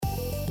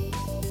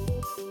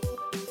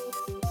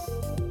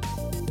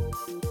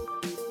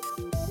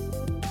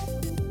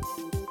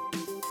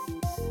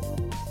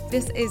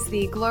This is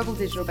the Global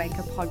Digital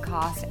Banker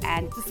podcast,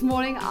 and this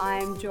morning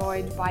I'm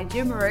joined by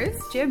Jim Marous.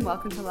 Jim,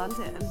 welcome to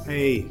London.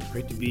 Hey,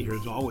 great to be here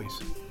as always.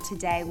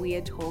 Today we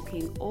are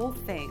talking all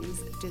things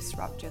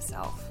disrupt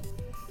yourself.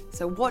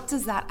 So what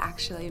does that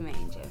actually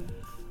mean, Jim?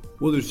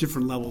 Well, there's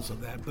different levels of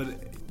that, but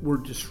we're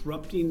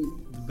disrupting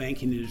the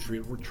banking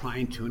industry. We're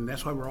trying to, and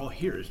that's why we're all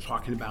here, is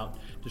talking about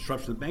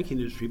disruption of the banking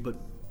industry. But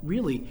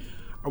really,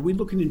 are we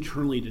looking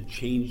internally to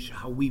change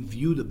how we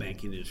view the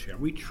banking industry? Are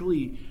we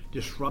truly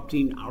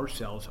disrupting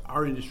ourselves,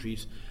 our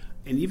industries,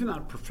 and even on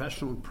a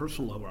professional and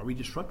personal level? Are we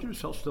disrupting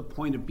ourselves to the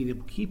point of being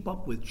able to keep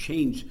up with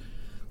change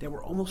that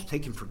we're almost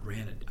taking for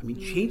granted? I mean,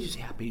 change is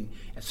happening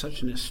at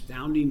such an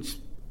astounding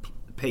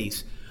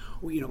pace.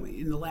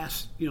 In the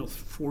last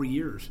 4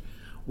 years,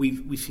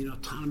 we've seen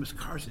autonomous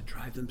cars that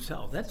drive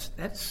themselves.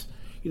 That's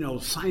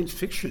science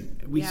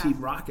fiction. We see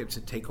rockets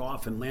that take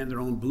off and land their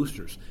own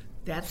boosters.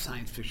 That's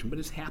science fiction, but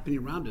it's happening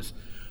around us.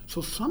 So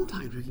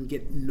sometimes we can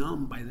get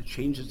numb by the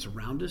change that's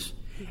around us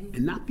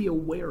and not be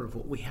aware of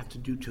what we have to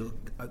do to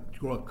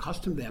grow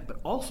accustomed to that,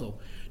 but also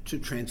to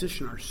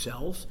transition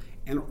ourselves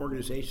and our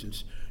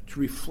organizations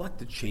to reflect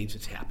the change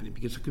that's happening,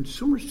 because the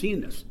consumer's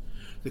seeing this.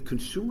 The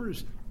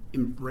consumer's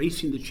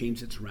embracing the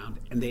change that's around,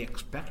 and they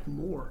expect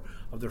more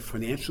of their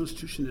financial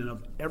institution and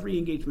of every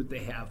engagement they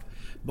have,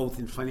 both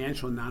in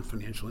financial and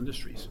non-financial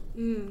industries.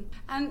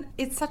 And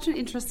it's such an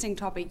interesting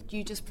topic.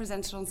 You just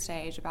presented on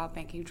stage about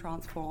banking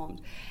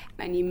transformed,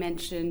 and you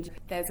mentioned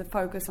there's a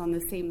focus on the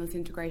seamless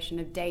integration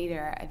of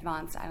data,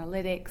 advanced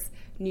analytics,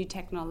 new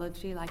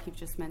technology, like you've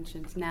just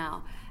mentioned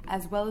now,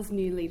 as well as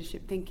new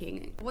leadership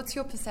thinking. What's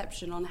your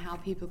perception on how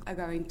people are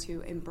going to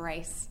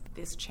embrace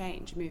this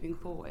change moving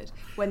forward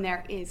when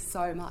there is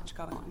so much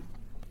going on?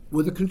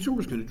 Well, the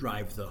consumer's going to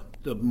drive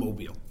the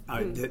mobile.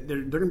 They're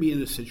going to be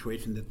in a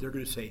situation that they're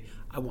going to say,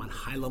 I want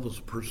high levels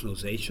of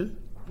personalization.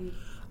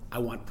 I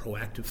want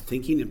proactive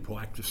thinking and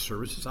proactive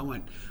services. I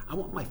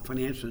want my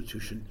financial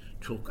institution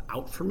to look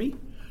out for me,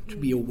 to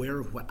be aware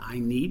of what I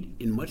need,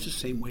 in much the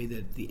same way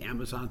that the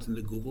Amazons and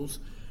the Googles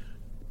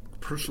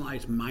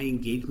personalize my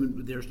engagement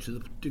with theirs, to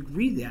the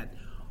degree that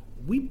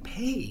we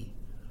pay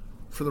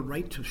for the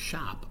right to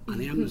shop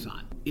on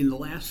Amazon. In the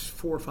last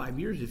 4 or 5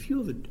 years, if you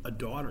have a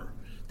daughter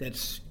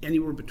that's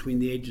anywhere between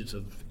the ages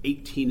of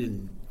 18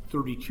 and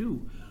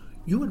 32,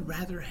 you would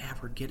rather have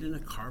her get in a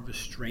car of a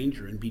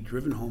stranger and be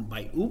driven home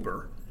by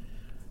Uber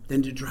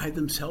than to drive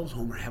themselves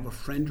home or have a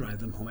friend drive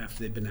them home after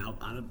they've been out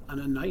on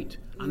a night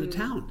on the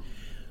town.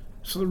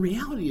 So the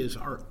reality is,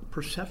 our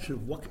perception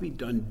of what can be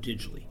done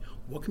digitally,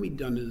 what can be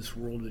done in this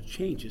world of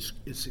change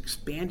is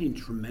expanding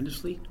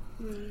tremendously.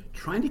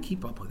 Trying to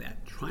keep up with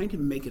that, trying to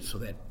make it so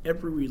that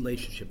every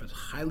relationship is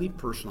highly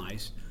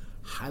personalized,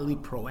 highly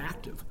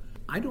proactive.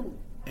 I don't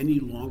any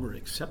longer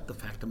accept the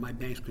fact that my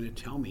bank's going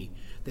to tell me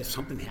that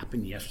something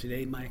happened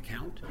yesterday in my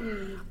account.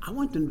 I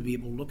want them to be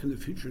able to look in the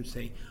future and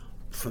say,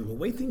 from the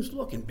way things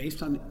look and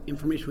based on the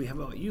information we have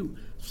about you,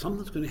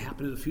 something's going to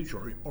happen in the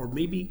future. Or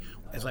maybe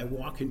as I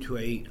walk into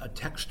a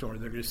tech store,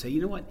 they're going to say,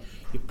 you know what,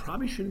 you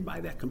probably shouldn't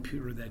buy that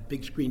computer or that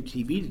big screen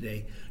TV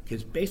today,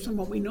 because based on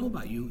what we know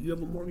about you, you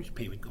have a mortgage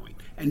payment going.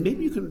 And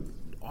maybe you can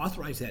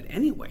authorize that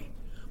anyway.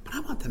 But I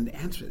want them to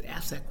ask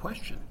that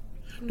question.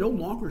 No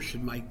longer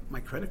should my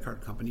credit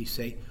card company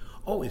say,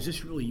 oh, is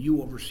this really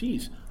you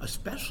overseas?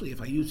 Especially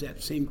if I use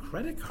that same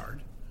credit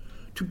card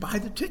to buy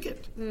the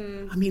ticket.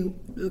 I mean,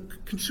 the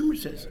consumer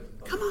says,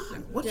 come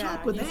on, what's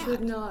up with that? You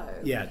should know.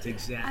 Yeah, it's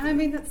exactly. And I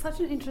mean, that's such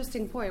an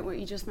interesting point, what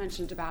you just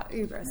mentioned about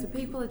Uber. So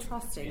people are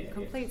trusting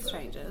complete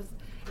strangers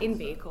in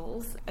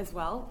vehicles as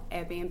well,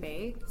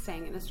 Airbnb,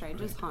 staying in a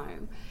stranger's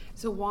home.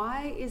 So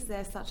why is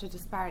there such a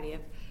disparity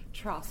of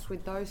trust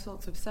with those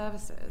sorts of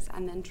services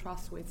and then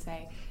trust with,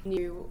 say,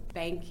 new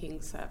banking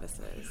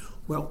services?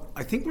 Well,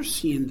 I think we're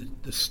seeing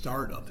the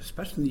start of,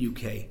 especially in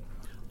the UK,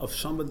 of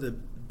some of the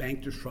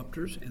bank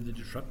disruptors and the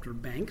disruptor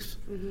banks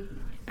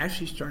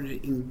actually starting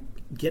to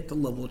get the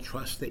level of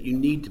trust that you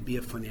need to be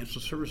a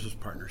financial services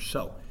partner.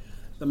 So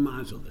the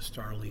Monzo, the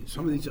Starling,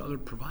 some of these other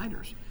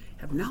providers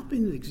have now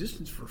been in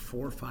existence for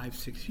 4, 5,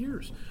 6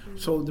 years.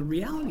 So the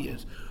reality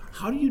is,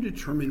 how do you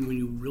determine when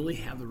you really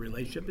have the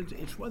relationship?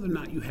 It's whether or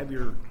not you have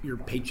your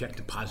paycheck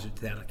deposited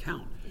to that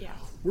account. Yes.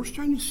 We're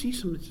starting to see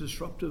some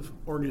disruptive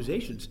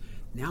organizations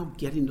now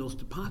getting those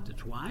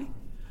deposits. Why?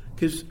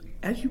 Because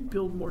as you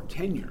build more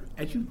tenure,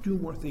 as you do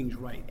more things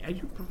right, as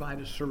you provide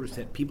a service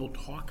that people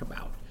talk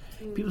about,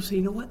 people say,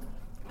 you know what,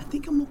 I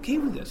think I'm okay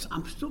with this.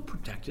 I'm still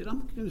protected.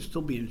 I'm going to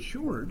still be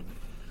insured.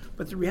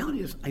 But the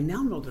reality is, I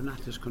now know they're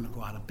not just going to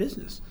go out of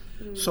business.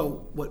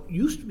 So what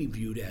used to be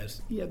viewed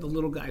as, the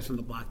little guys on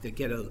the block that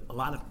get a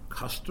lot of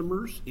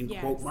customers, in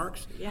quote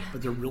marks,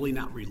 but they're really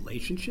not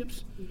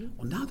relationships.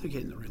 Well, now they're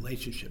getting the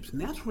relationships. And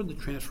that's where the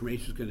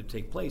transformation is going to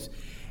take place.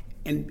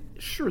 And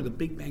sure, the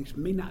big banks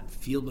may not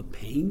feel the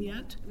pain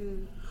yet,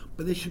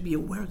 but they should be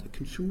aware that the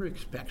consumer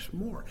expects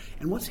more.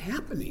 And what's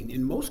happening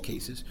in most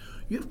cases,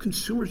 you have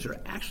consumers that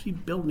are actually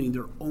building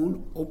their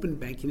own open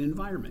banking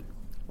environment.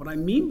 What I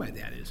mean by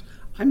that is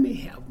I may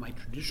have my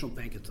traditional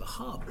bank as the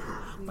hub,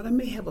 but I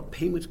may have a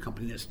payments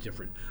company that's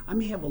different. I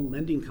may have a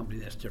lending company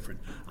that's different.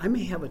 I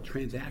may have a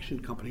transaction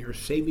company or a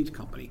savings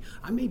company.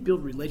 I may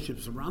build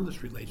relationships around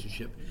this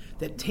relationship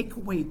that take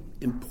away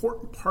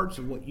important parts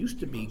of what used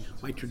to be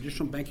my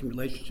traditional banking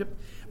relationship,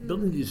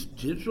 building these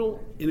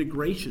digital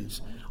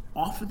integrations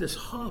off of this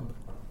hub.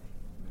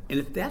 And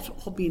if that's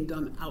all being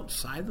done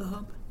outside the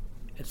hub,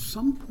 at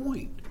some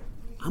point,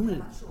 I'm going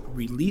to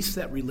release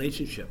that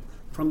relationship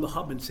from the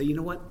hub and say, you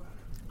know what?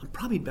 I'm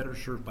probably better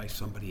served by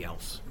somebody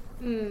else.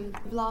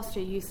 Last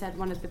year you said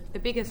one of the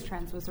biggest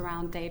trends was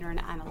around data and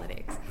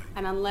analytics.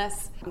 And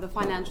unless the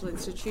financial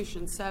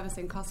institutions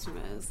servicing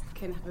customers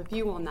can have a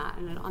view on that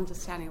and an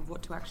understanding of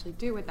what to actually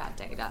do with that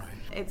data,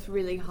 it's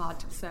really hard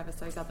to service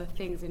those other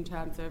things in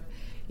terms of,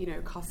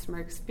 customer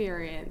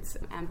experience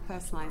and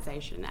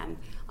personalization and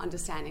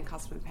understanding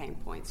customer pain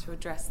points to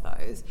address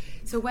those.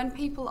 So when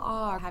people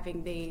are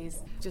having these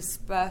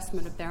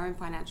disbursement of their own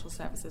financial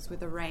services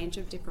with a range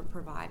of different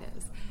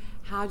providers,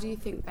 how do you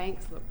think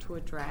banks look to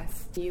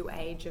address the new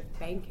age of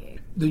banking?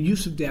 The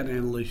use of data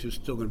analytics is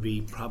still going to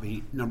be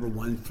probably number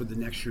one for the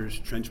next year's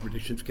trends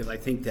predictions, because I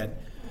think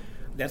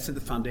that's at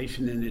the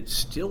foundation, and it's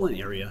still an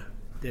area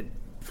that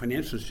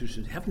financial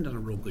institutions haven't done a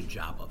real good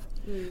job of.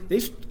 They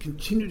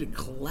continue to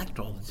collect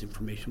all this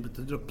information, but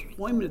the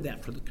deployment of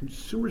that for the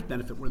consumer's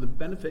benefit, where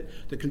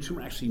the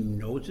consumer actually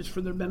knows it's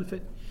for their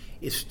benefit,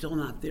 is still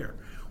not there.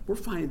 We're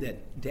finding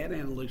that data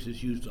analytics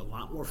is used a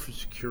lot more for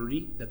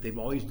security, that they've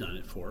always done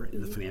it for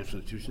in the financial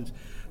institutions,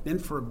 than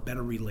for a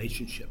better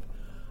relationship.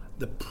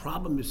 The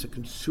problem is the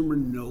consumer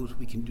knows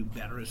we can do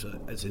better as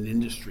an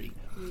industry.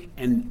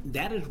 And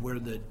that is where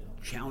the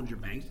challenger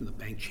banks and the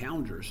bank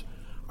challengers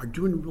are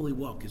doing really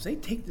well, because they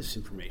take this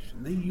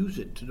information, they use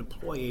it to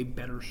deploy a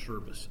better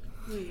service.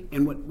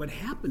 And what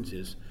happens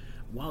is,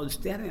 while it's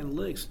data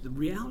analytics, the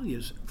reality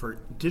is for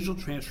digital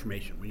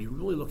transformation, when you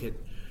really look at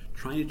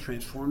trying to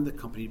transform the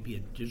company to be a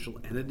digital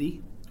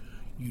entity,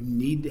 you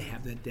need to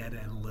have that data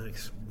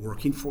analytics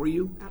working for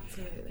you.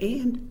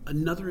 Absolutely. And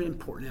another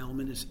important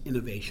element is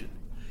innovation.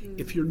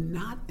 If you're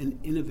not an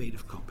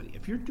innovative company,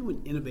 if you're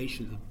doing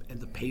innovation at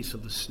the pace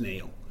of a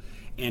snail,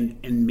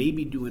 and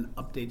maybe doing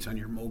updates on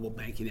your mobile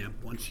banking app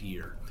once a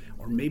year,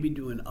 or maybe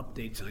doing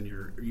updates on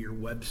your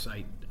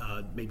website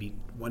maybe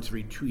once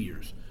every 2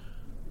 years,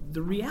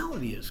 the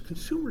reality is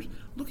consumers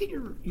look at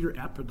your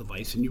app or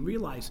device and you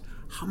realize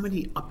how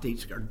many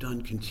updates are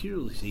done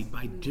continuously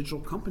by digital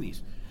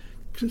companies.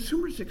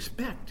 Consumers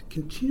expect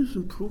continuous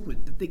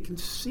improvement that they can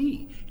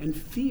see and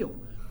feel.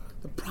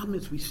 The problem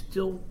is we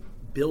still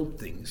build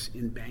things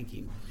in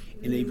banking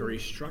in a very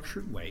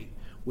structured way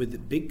with the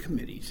big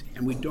committees,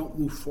 and we don't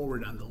move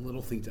forward on the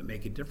little things that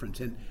make a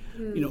difference. And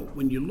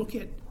when you look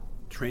at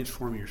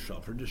transforming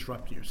yourself or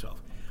disrupting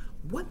yourself,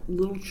 what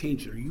little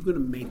changes are you going to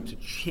make to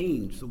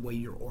change the way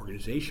your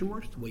organization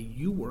works, the way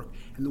you work,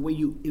 and the way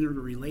you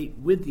interrelate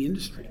with the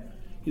industry?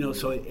 And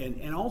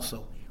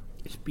also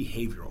it's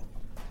behavioral.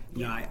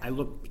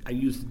 I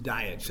use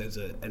diets as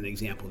an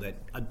example. That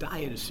a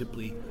diet is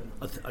simply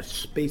a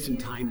space and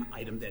time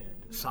item that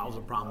solves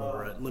a problem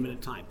over a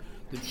limited time.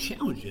 The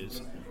challenge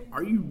is,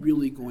 are you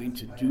really going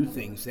to do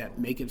things that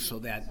make it so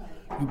that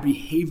you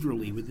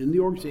behaviorally within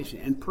the organization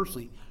and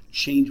personally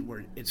change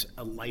where it's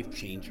a life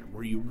changer,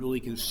 where you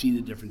really can see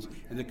the difference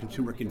and the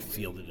consumer can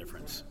feel the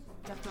difference?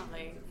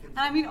 Definitely. And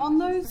I mean, on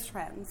those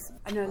trends,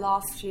 I know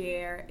last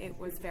year it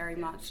was very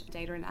much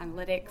data and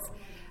analytics,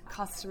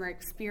 customer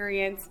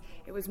experience.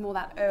 It was more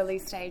that early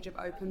stage of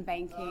open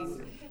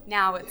banking.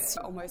 Now it's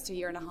almost a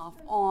year and a half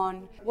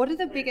on. What are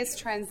the biggest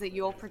trends that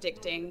you're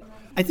predicting?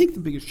 I think the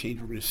biggest change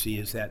we're going to see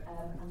is that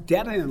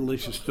data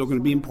analytics is still going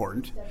to be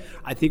important.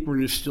 I think we're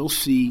going to still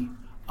see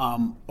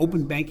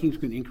open banking is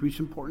going to increase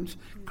importance.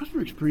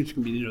 Customer experience is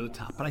going to be near the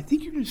top. But I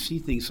think you're going to see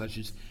things such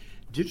as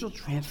digital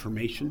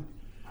transformation.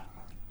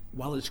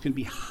 While it's going to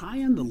be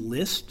high on the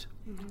list,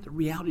 the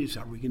reality is,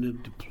 are we going to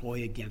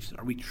deploy against it?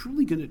 Are we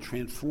truly going to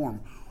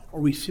transform? Or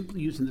are we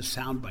simply using the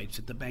sound bites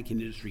that the banking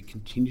industry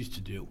continues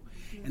to do?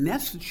 And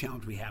that's the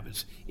challenge we have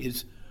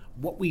is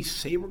what we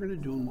say we're going to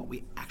do and what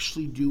we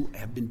actually do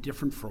have been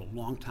different for a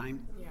long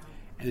time. Yeah.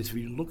 And as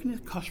we're looking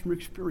at customer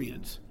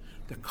experience,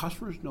 the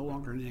customer is no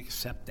longer going to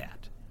accept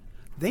that.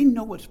 They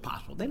know what's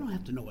possible. They don't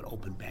have to know what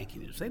open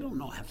banking is. They don't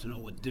have to know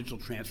what digital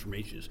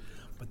transformation is.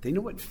 But they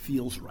know what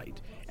feels right.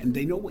 And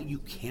they know what you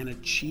can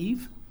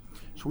achieve.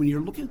 So when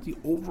you're looking at the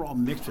overall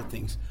mix of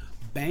things,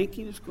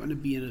 banking is going to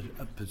be in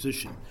a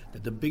position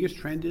that the biggest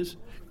trend is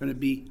going to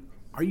be,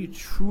 are you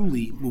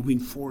truly moving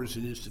forward as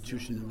an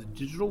institution in the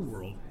digital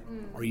world,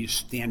 or are you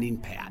standing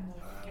pat?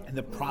 And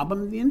the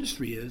problem in the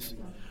industry is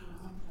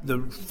the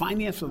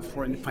finance for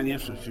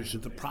financial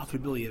institutions, the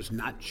profitability has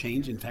not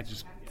changed. In fact,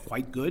 it's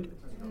quite good.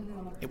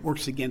 It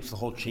works against the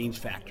whole change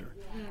factor.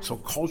 So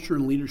culture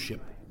and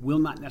leadership will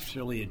not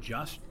necessarily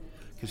adjust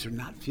because they're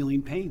not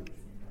feeling pain.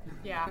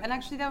 Yeah, and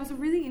actually that was a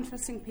really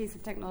interesting piece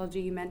of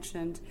technology you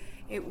mentioned.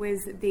 It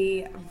was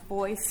the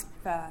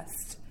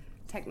voice-first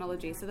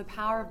technology. So the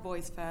power of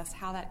voice first,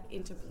 how that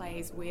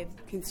interplays with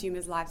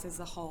consumers' lives as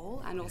a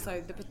whole, and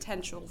also the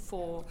potential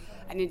for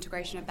an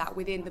integration of that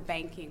within the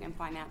banking and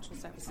financial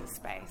services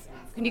space.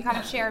 Can you kind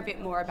of share a bit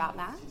more about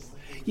that?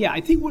 Yeah,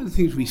 I think one of the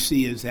things we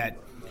see is that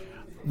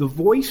the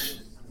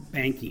voice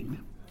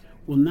banking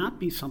will not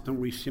be something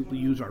where we simply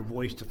use our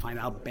voice to find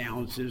out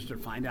balances, to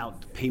find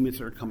out payments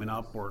that are coming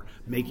up or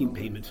making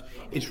payments.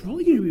 It's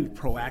really going to be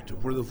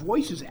proactive, where the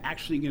voice is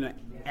actually going to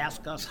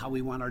ask us how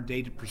we want our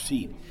day to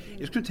proceed.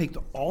 It's going to take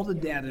all the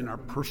data in our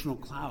personal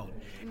cloud,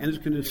 and it's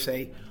going to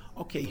say,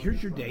 okay,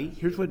 here's your day,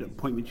 here's what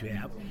appointment you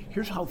have,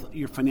 here's how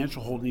your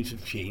financial holdings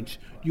have changed.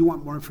 Do you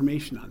want more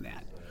information on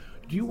that?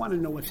 Do you want to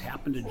know what's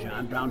happened to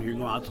John Brown who you're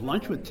going out to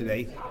lunch with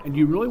today? And do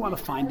you really want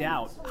to find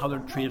out how they're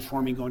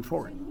transforming going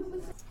forward?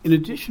 In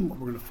addition, what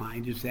we're going to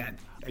find is that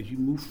as you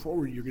move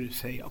forward, you're going to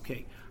say,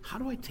 okay, how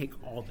do I take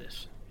all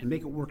this and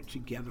make it work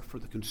together for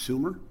the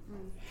consumer?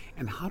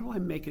 And how do I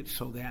make it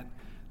so that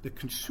the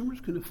consumer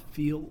is going to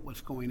feel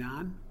what's going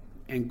on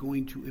and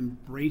going to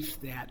embrace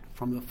that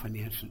from the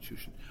financial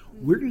institution?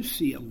 We're going to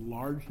see a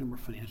large number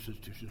of financial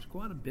institutions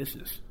go out of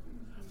business.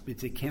 But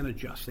they can't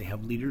adjust. They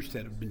have leaders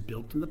that have been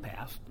built in the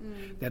past,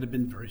 that have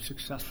been very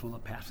successful in the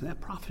past, and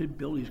that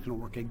profitability is going to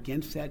work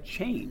against that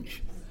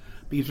change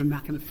because they're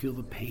not going to feel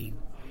the pain.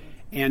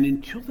 And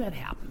until that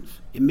happens,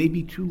 it may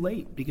be too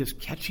late because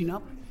catching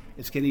up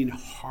is getting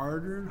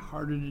harder and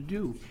harder to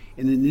do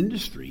in an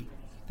industry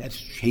that's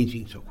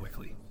changing so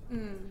quickly. Are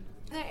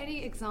there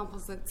any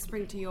examples that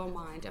spring to your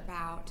mind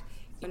about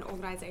an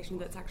organization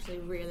that's actually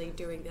really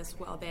doing this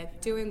well? They're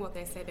doing what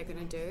they say they're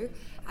going to do,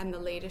 and the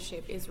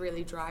leadership is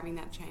really driving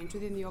that change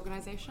within the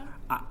organization?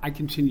 I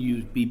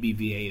continue to use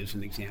BBVA as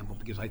an example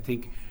because I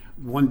think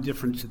one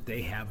difference that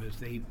they have is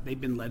they've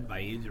been led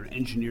by either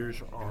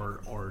engineers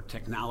or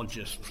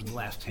technologists for the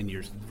last 10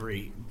 years at the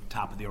very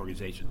top of the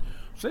organization.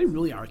 So they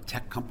really are a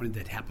tech company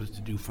that happens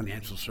to do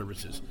financial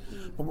services.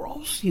 But we're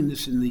all seeing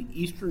this in the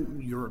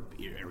Eastern Europe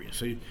area.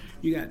 So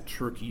you got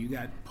Turkey, you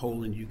got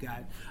Poland, you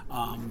got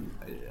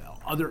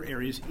other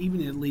areas,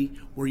 even Italy,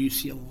 where you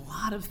see a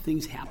lot of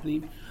things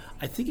happening.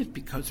 I think it's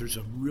because there's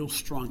a real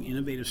strong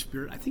innovative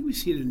spirit. I think we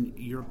see it in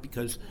Europe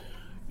because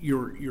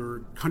your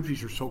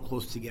countries are so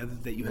close together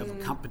that you have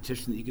a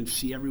competition that you can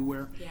see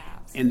everywhere,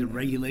 and the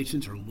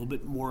regulations are a little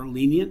bit more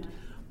lenient.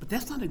 But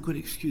that's not a good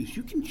excuse.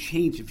 You can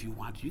change if you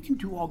want to. You can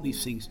do all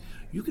these things.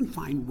 You can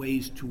find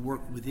ways to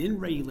work within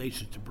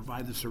regulations to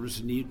provide the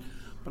services needed.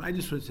 But I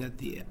just was at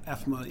the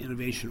EFMA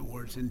Innovation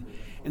Awards, and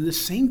the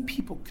same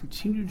people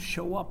continue to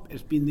show up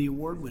as being the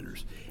award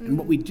winners. And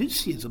what we did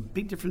see is a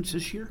big difference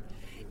this year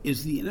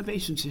is the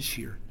innovations this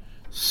year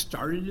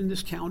started in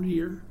this calendar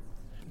year,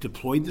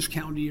 deployed this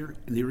calendar year,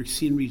 and they were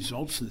seeing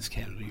results in this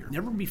calendar year.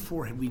 Never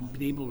before had we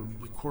been able to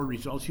record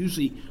results.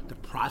 Usually the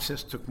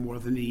process took more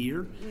than a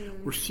year.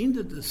 We're seeing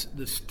that this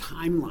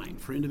timeline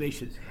for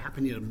innovation is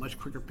happening at a much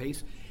quicker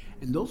pace,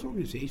 and those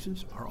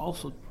organizations are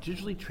also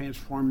digitally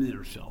transforming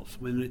themselves.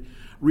 When the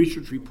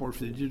research report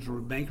for the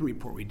digital banking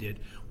report we did,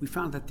 we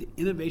found that the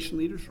innovation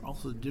leaders are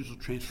also the digital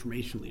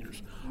transformation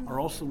leaders, are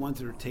also the ones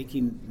that are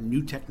taking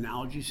new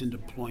technologies and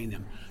deploying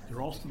them.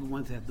 They're also the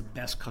ones that have the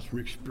best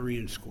customer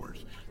experience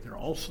scores. They're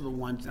also the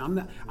ones, I'm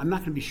not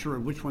going to be sure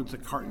which one's the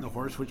cart and the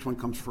horse, which one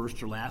comes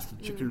first or last,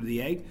 the chicken or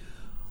the egg,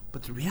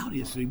 but the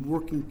reality is they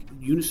work in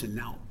unison.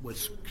 Now,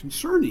 what's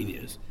concerning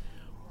is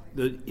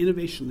the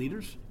innovation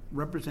leaders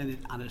represented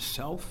on a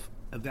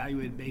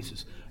self-evaluated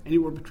basis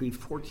anywhere between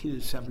 14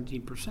 and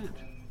 17%.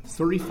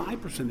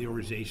 35% of the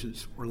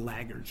organizations were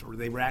laggards, or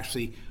they were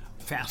actually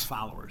fast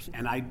followers.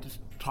 And I just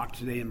talked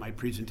today in my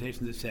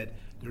presentation that said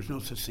there's no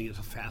such thing as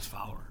a fast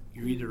follower.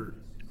 You're either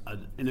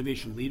an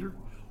innovation leader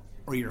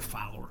or you're a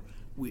follower.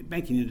 The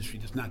banking industry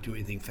does not do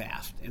anything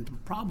fast. And the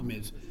problem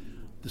is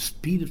the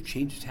speed of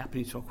change is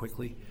happening so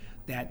quickly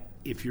that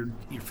if you're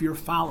a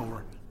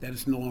follower, that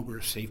is no longer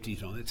a safety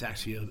zone. It's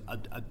actually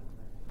a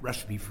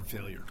recipe for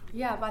failure.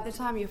 Yeah, by the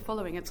time you're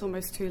following, it's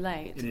almost too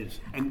late. It is.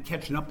 And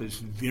catching up is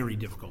very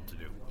difficult to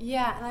do.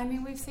 Yeah, and I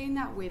mean, we've seen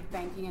that with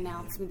banking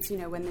announcements,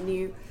 when the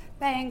new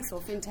banks or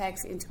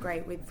fintechs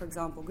integrate with, for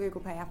example, Google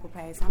Pay, Apple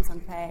Pay,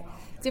 Samsung Pay,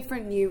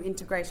 different new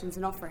integrations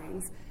and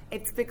offerings.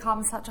 It's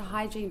become such a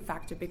hygiene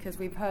factor because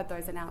we've heard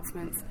those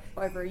announcements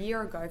over a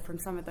year ago from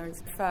some of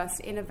those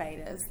first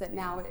innovators that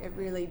now it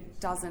really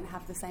doesn't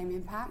have the same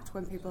impact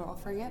when people are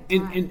offering it.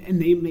 And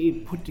they may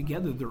put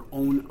together their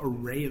own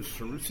array of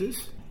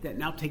services that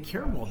now take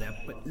care of all that,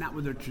 but not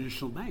with their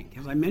traditional bank.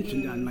 As I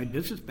mentioned on my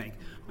business bank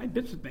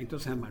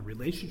doesn't have my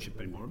relationship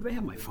anymore, but they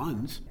have my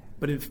funds.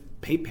 But if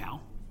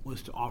PayPal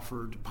was to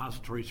offer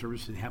depository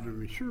service and have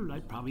them insured,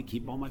 I'd probably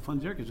keep all my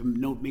funds there because it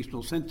makes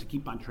no sense to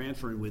keep on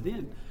transferring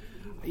within.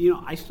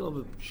 I still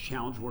have a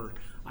challenge where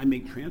I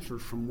make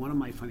transfers from one of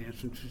my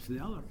financial institutions to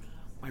the other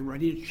by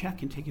writing a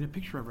check and taking a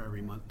picture of it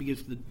every month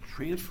because the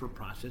transfer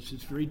process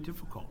is very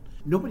difficult.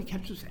 Nobody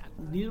catches that.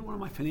 Neither one of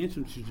my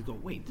financial institutions go,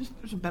 wait,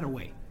 there's a better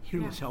way.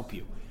 Here, let's help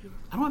you.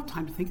 I don't have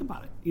time to think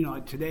about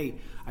it. Today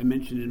I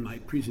mentioned in my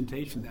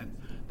presentation that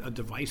a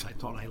device I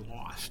thought I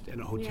lost at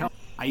a hotel.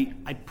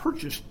 I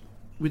purchased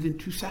within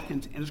 2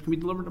 seconds, and it's going to be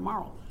delivered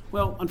tomorrow.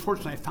 Well,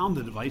 unfortunately, I found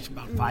the device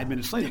about 5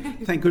 minutes later.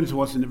 Thank goodness it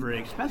wasn't a very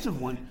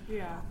expensive one.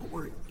 Yeah. But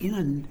we're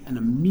in an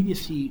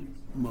immediacy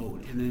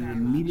mode, in an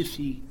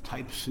immediacy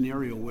type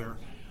scenario where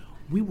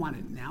we want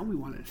it now, we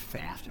want it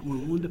fast, and we're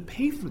willing to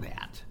pay for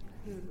that.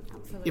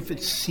 Absolutely. If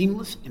it's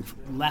seamless and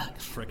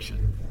lacks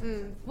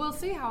friction. We'll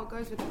see how it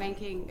goes with the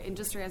banking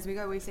industry as we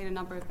go. We've seen a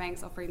number of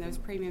banks offering those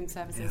premium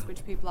services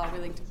which people are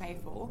willing to pay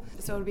for.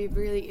 So it'll be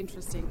really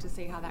interesting to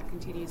see how that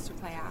continues to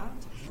play out.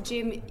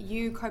 Jim,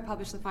 you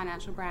co-publish the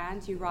Financial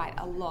Brand. You write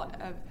a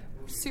lot of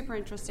super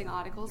interesting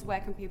articles. Where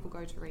can people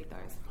go to read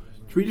those?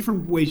 3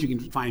 different ways you can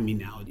find me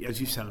now.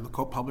 As you said, I'm a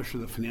co-publisher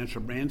of the Financial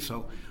Brand,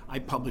 so I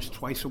publish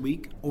twice a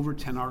week, over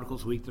 10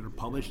 articles a week that are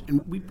published,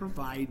 and we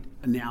provide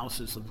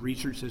analysis of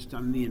research that's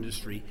done in the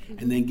industry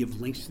and then give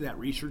links to that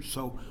research.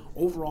 So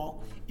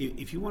overall,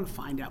 if you want to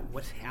find out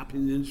what's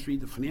happening in the industry,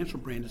 the Financial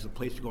Brand is the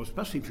place to go,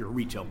 especially if you're a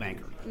retail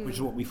banker, which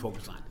is what we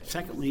focus on.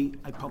 Secondly,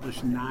 I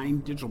publish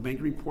 9 digital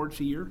banking reports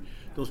a year.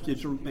 Those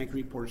digital banking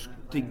reports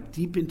dig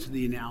deep into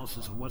the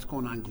analysis of what's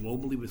going on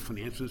globally with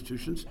financial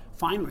institutions.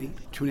 Finally,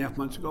 2.5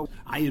 months ago,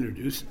 I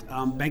introduced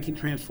Banking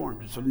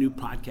Transformed. It's a new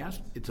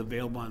podcast. It's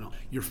available on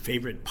your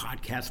favorite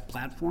podcast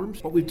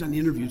platforms. But we've done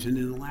interviews, and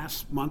in the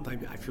last month,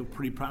 I feel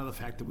pretty proud of the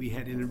fact that we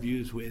had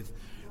interviews with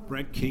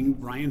Brett King,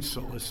 Brian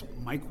Solis,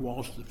 Mike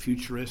Walsh, the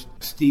futurist,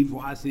 Steve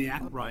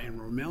Wozniak, Brian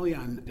Romelli,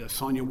 and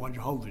Sonia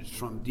Wojciechowicz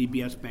from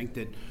DBS Bank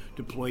that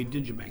deployed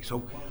Digibank.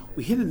 So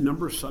we hit a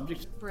number of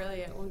subjects.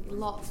 Brilliant. Well,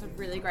 lots of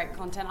really great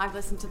content. I've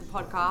listened to the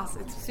podcast.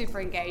 It's super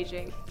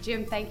engaging.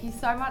 Jim, thank you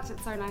so much.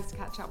 It's so nice to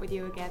catch up with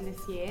you again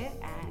this year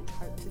and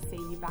hope to see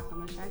you back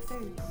on the show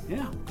soon.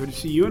 Yeah, good to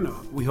see you,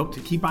 and we hope to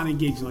keep on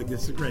engaging like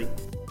this. It's great.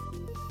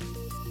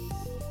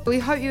 We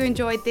hope you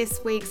enjoyed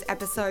this week's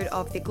episode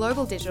of the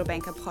Global Digital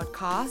Banker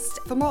podcast.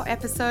 For more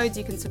episodes,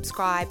 you can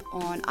subscribe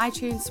on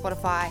iTunes,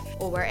 Spotify,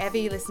 or wherever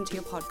you listen to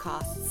your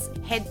podcasts.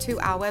 Head to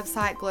our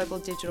website,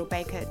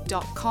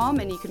 globaldigitalbanker.com,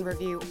 and you can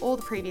review all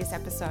the previous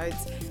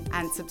episodes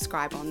and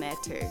subscribe on there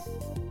too.